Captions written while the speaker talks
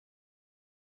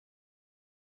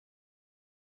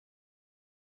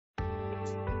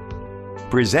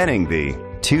Presenting the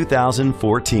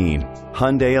 2014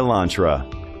 Hyundai Elantra.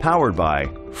 Powered by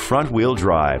front-wheel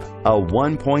drive, a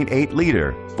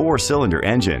 1.8-liter four-cylinder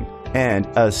engine, and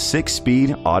a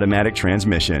 6-speed automatic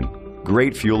transmission.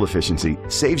 Great fuel efficiency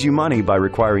saves you money by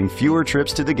requiring fewer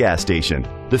trips to the gas station.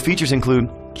 The features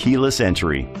include keyless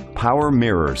entry, power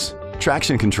mirrors,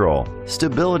 traction control,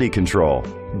 stability control,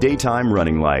 daytime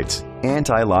running lights,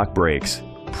 anti-lock brakes,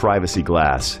 privacy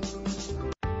glass.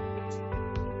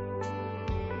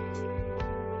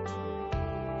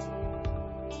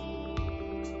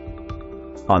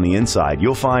 On the inside,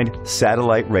 you'll find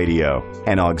satellite radio,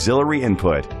 an auxiliary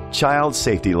input, child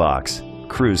safety locks,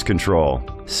 cruise control,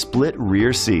 split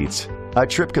rear seats, a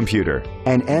trip computer,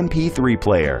 an MP3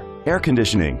 player, air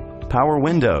conditioning, power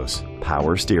windows,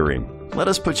 power steering. Let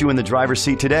us put you in the driver's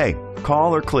seat today.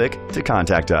 Call or click to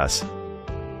contact us.